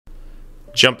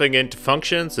Jumping into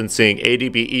functions and seeing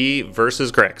ADBE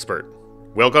versus GraXpert.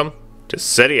 Welcome to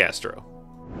Seti Astro.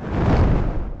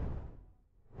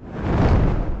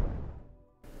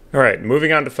 Alright,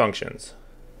 moving on to functions.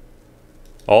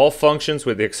 All functions,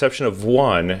 with the exception of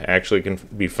one, actually can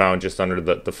be found just under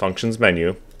the functions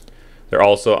menu. They're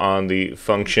also on the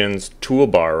functions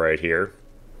toolbar right here.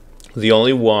 The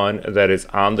only one that is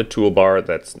on the toolbar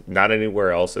that's not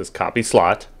anywhere else is copy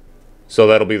slot. So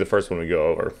that'll be the first one we go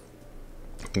over.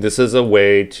 This is a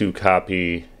way to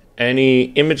copy any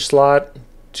image slot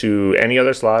to any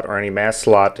other slot or any mask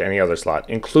slot to any other slot,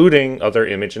 including other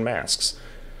image and masks.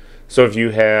 So if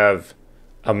you have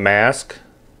a mask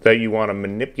that you want to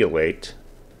manipulate,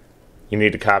 you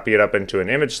need to copy it up into an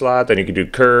image slot. Then you can do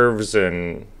curves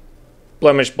and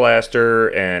blemish blaster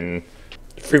and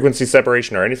frequency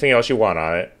separation or anything else you want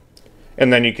on it.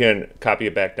 And then you can copy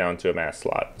it back down to a mask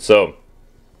slot. So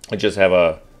I just have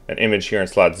an image here in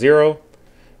slot 0.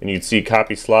 And you'd see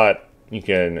copy slot. You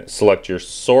can select your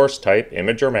source type,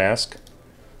 image or mask.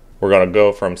 We're going to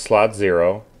go from slot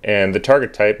 0. And the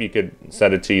target type, you could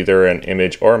send it to either an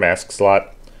image or a mask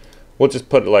slot. We'll just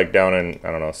put it like down in,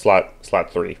 I don't know, slot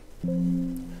 3.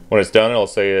 When it's done, it'll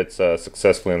say it's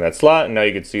successfully in that slot. And now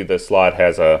you can see the slot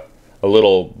has a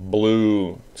little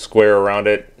blue square around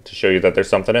it to show you that there's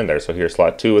something in there. So here's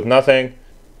slot 2 with nothing.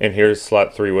 And here's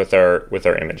slot 3 with our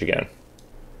image again.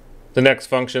 The next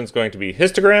function is going to be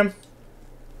histogram.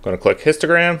 I'm going to click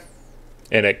histogram,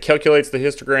 and it calculates the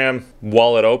histogram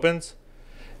while it opens.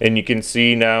 And you can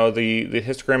see now the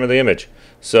histogram of the image.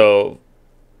 So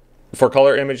for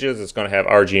color images, it's going to have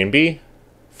RGB.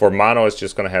 For mono, it's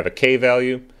just going to have a K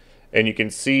value. And you can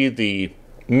see the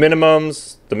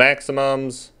minimums, the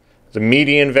maximums, the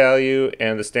median value,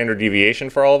 and the standard deviation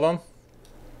for all of them.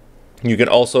 You can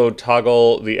also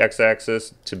toggle the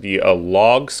x-axis to be a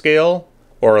log scale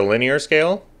or a linear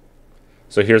scale.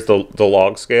 So here's the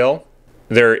log scale.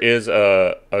 There is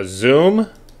a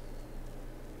zoom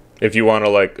if you want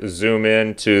to like zoom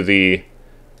in to the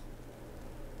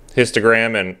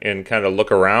histogram and kind of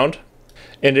look around.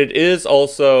 And it is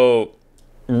also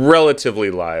relatively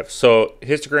live. So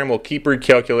histogram will keep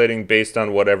recalculating based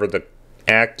on whatever the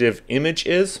active image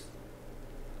is.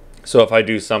 So if I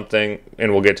do something,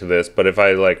 and we'll get to this, but if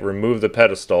I like remove the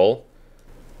pedestal,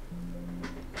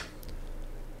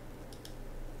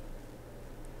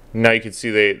 now you can see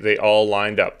they all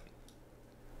lined up.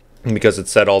 And because it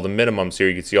set all the minimums here,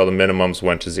 you can see all the minimums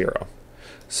went to 0.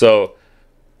 So,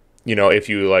 you know, if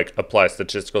you like apply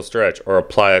statistical stretch or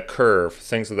apply a curve,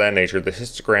 things of that nature, the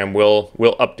histogram will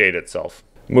update itself.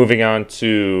 Moving on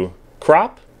to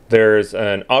crop, there's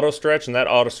an auto stretch, and that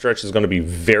auto stretch is going to be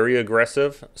very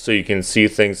aggressive. So you can see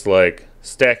things like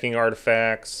stacking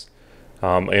artifacts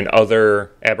and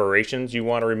other aberrations you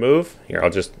want to remove. Here, I'll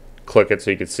just click it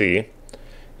so you can see.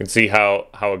 You can see how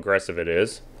aggressive it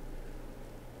is.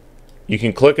 You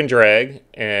can click and drag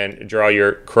and draw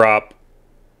your crop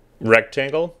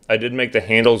rectangle. I did make the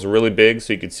handles really big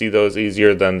so you could see those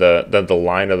easier than the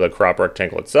line of the crop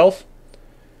rectangle itself.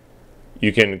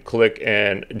 You can click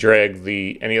and drag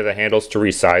any of the handles to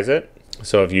resize it.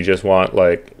 So if you just want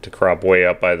like to crop way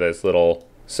up by this little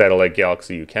satellite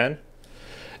galaxy, you can.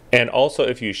 And also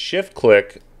if you shift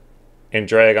click and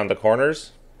drag on the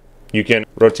corners, you can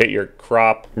rotate your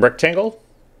crop rectangle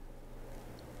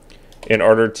in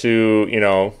order to, you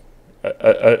know,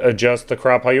 adjust the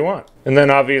crop how you want. And then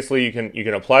obviously you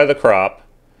can apply the crop,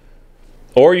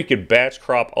 or you could batch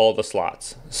crop all the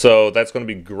slots. So that's going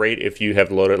to be great if you have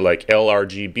loaded like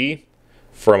LRGB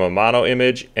from a mono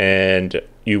image and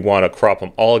you want to crop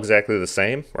them all exactly the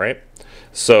same, right?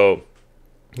 So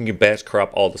you can batch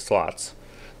crop all the slots.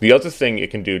 The other thing you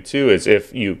can do too is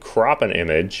if you crop an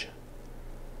image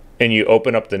and you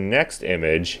open up the next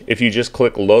image, if you just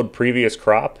click load previous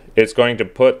crop, it's going to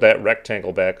put that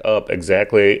rectangle back up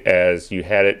exactly as you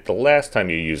had it the last time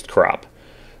you used crop.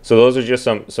 So those are just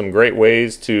some great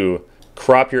ways to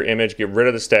crop your image, get rid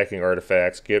of the stacking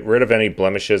artifacts, get rid of any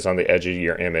blemishes on the edge of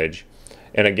your image.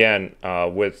 And again,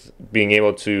 with being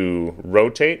able to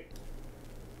rotate,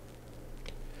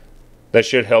 that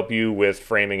should help you with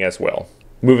framing as well.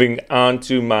 Moving on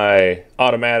to my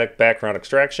automatic background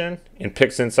extraction. In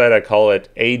PixInsight, I call it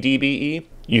ADBE.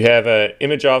 You have an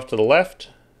image off to the left.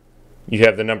 You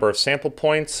have the number of sample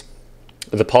points,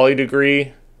 the poly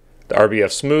degree, the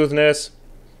RBF smoothness,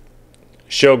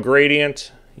 show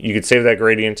gradient. You could save that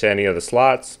gradient to any of the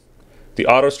slots. The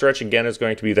auto stretch, again, is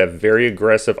going to be that very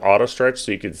aggressive auto stretch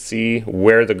so you can see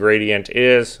where the gradient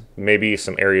is, maybe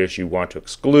some areas you want to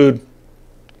exclude.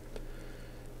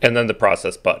 And then the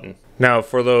process button. Now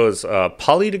for those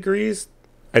poly degrees,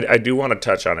 I do want to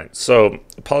touch on it. So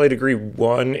poly degree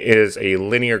 1 is a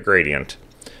linear gradient.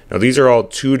 Now these are all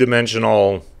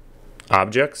two-dimensional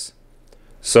objects.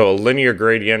 So a linear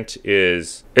gradient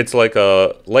is, it's like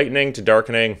a lightening to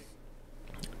darkening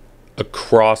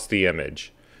across the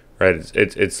image, right?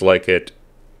 It's like it,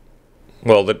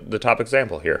 well, the top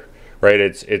example here, right?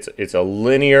 It's a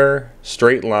linear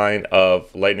straight line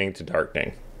of lightening to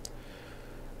darkening.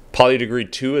 Poly degree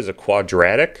 2 is a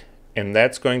quadratic, and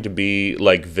that's going to be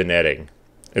like vignetting.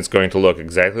 It's going to look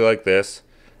exactly like this.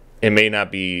 It may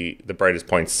not be the brightest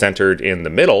point centered in the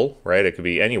middle, right? It could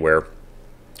be anywhere,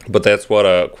 but that's what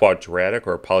a quadratic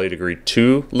or poly degree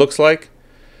 2 looks like.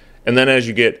 And then as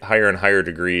you get higher and higher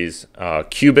degrees,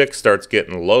 cubic starts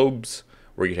getting lobes,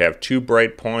 where you have 2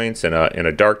 bright points and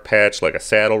a dark patch like a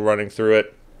saddle running through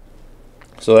it.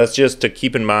 So that's just to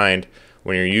keep in mind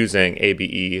when you're using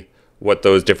ABE what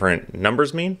those different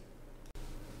numbers mean.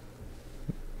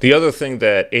 The other thing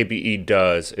that ABE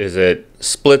does is it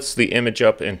splits the image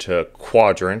up into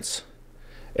quadrants,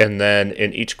 and then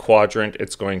in each quadrant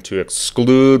it's going to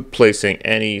exclude placing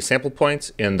any sample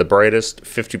points in the brightest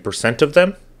 50% of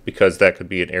them, because that could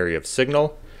be an area of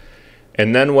signal.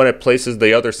 And then when it places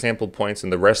the other sample points in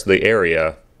the rest of the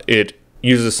area, it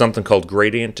uses something called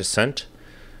gradient descent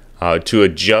to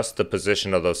adjust the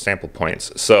position of those sample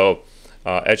points. So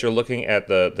as you're looking at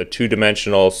the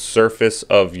two-dimensional surface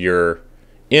of your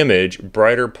image,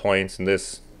 brighter points in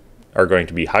this are going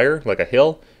to be higher, like a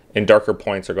hill, and darker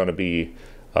points are going to be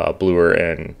bluer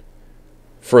and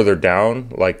further down,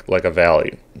 like a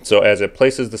valley. So as it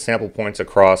places the sample points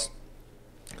across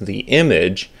the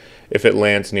image, if it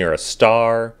lands near a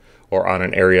star or on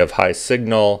an area of high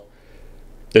signal,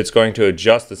 it's going to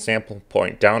adjust the sample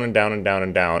point down and down and down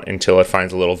and down until it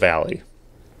finds a little valley.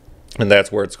 And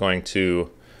that's where it's going to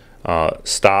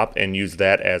stop and use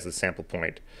that as a sample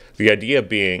point. The idea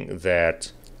being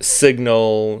that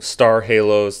signal, star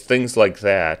halos, things like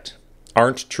that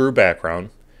aren't true background,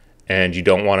 and you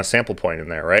don't want a sample point in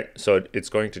there, right? So it's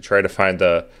going to try to find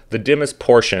the dimmest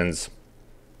portions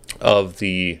of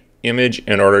the image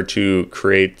in order to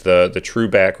create the true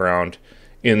background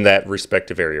in that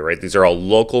respective area, right? These are all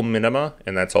local minima,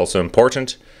 and that's also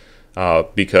important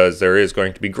because there is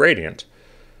going to be gradient.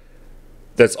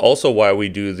 That's also why we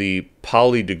do the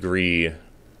poly degree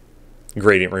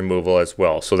gradient removal as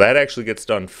well. So that actually gets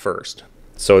done first.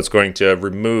 So it's going to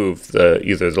remove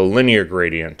either the linear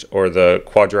gradient or the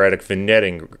quadratic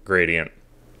vignetting gradient,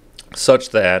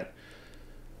 such that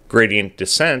gradient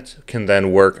descent can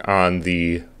then work on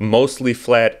the mostly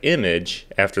flat image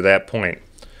after that point.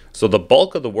 So the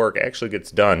bulk of the work actually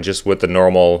gets done just with the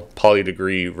normal poly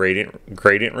degree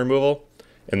gradient removal.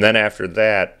 And then after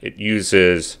that, it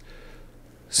uses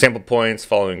sample points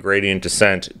following gradient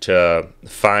descent to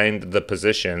find the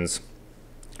positions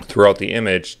throughout the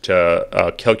image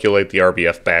to calculate the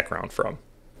RBF background from.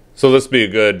 So this would be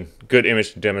a good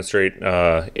image to demonstrate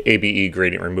ABE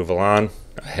gradient removal on.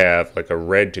 I have like a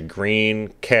red to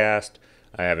green cast.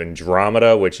 I have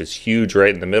Andromeda, which is huge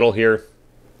right in the middle here.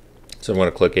 So I'm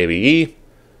going to click ABE.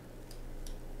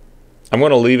 I'm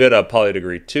going to leave it a poly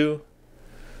degree 2.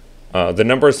 The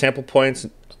number of sample points,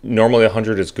 normally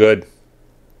 100 is good.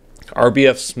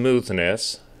 RBF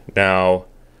smoothness. Now,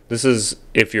 this is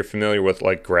if you're familiar with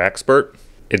like GraXpert.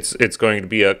 It's going to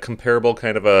be a comparable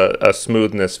kind of a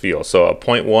smoothness feel. So a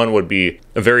 0.1 would be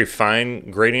a very fine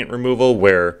gradient removal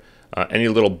where any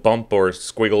little bump or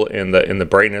squiggle in the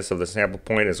brightness of the sample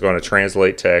point is going to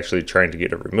translate to actually trying to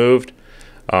get it removed.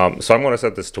 So I'm going to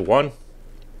set this to 1.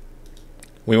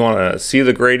 We want to see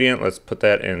the gradient. Let's put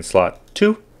that in slot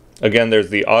 2. Again, there's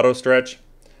the auto stretch.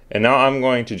 And now I'm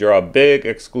going to draw a big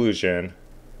exclusion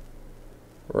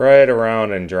right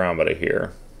around Andromeda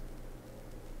here.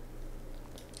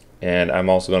 And I'm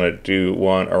also going to do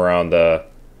one around the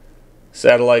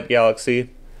satellite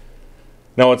galaxy.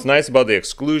 Now what's nice about the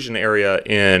exclusion area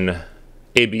in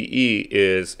ABE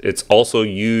is it's also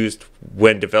used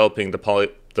when developing the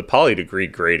poly degree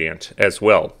gradient as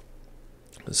well.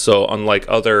 So unlike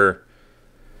other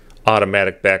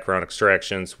automatic background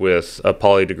extractions with a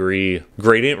poly degree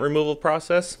gradient removal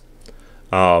process,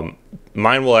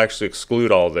 mine will actually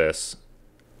exclude all this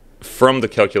from the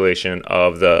calculation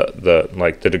of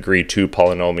the degree 2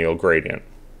 polynomial gradient,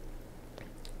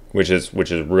 which is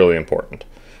really important.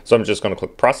 So I'm just going to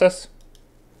click process.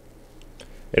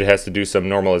 It has to do some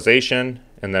normalization,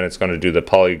 and then it's going to do the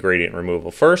poly gradient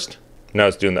removal first. Now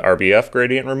it's doing the RBF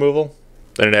gradient removal.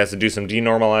 Then it has to do some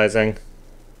denormalizing.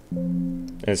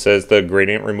 And it says the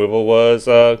gradient removal was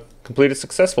completed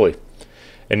successfully.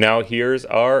 And now here's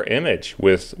our image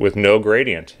with no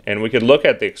gradient. And we could look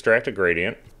at the extracted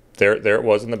gradient. there it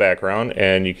was in the background,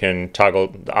 and you can toggle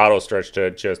the auto stretch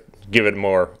to just give it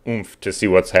more oomph to see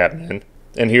what's happening.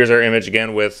 And here's our image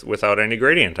again without any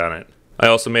gradient on it. I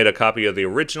also made a copy of the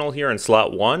original here in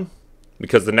slot 1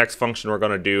 because the next function we're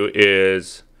going to do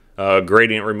is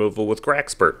gradient removal with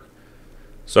GraXpert.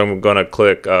 So I'm going to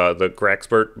click the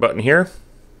GraXpert button here.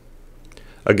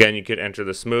 Again, you could enter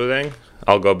the smoothing.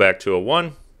 I'll go back to a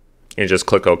 1 and just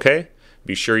click OK.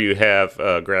 Be sure you have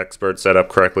GraXpert set up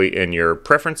correctly in your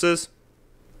preferences.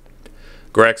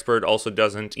 GraXpert also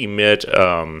doesn't emit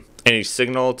any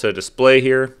signal to display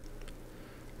here,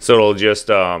 so it'll just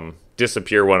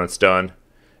disappear when it's done,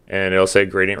 and it'll say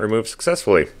gradient removed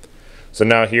successfully. So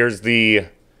now here's the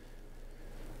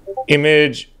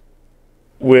image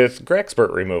with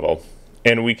GraXpert removal,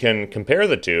 and we can compare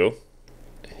the two.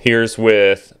 Here's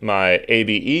with my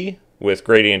ADBE with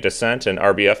gradient descent and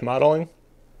RBF modeling.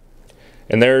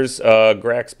 And there's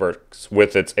GraXpert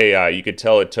with its AI. You could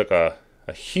tell it took a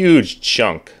huge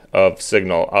chunk of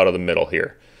signal out of the middle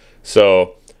here.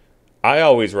 So I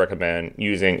always recommend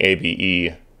using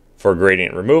ADBE for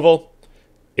gradient removal.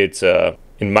 It's,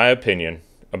 in my opinion,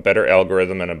 a better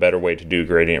algorithm and a better way to do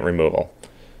gradient removal.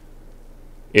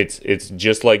 It's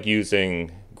just like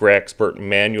using GraXpert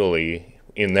manually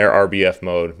in their RBF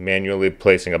mode, manually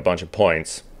placing a bunch of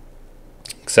points.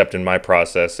 Except in my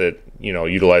process,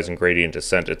 utilizing gradient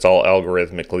descent, it's all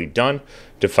algorithmically done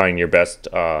to find your best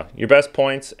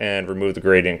points and remove the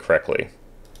gradient correctly.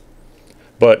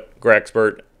 But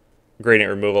GraXpert gradient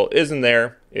removal isn't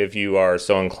there if you are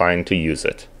so inclined to use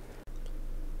it.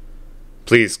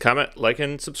 Please comment, like,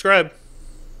 and subscribe.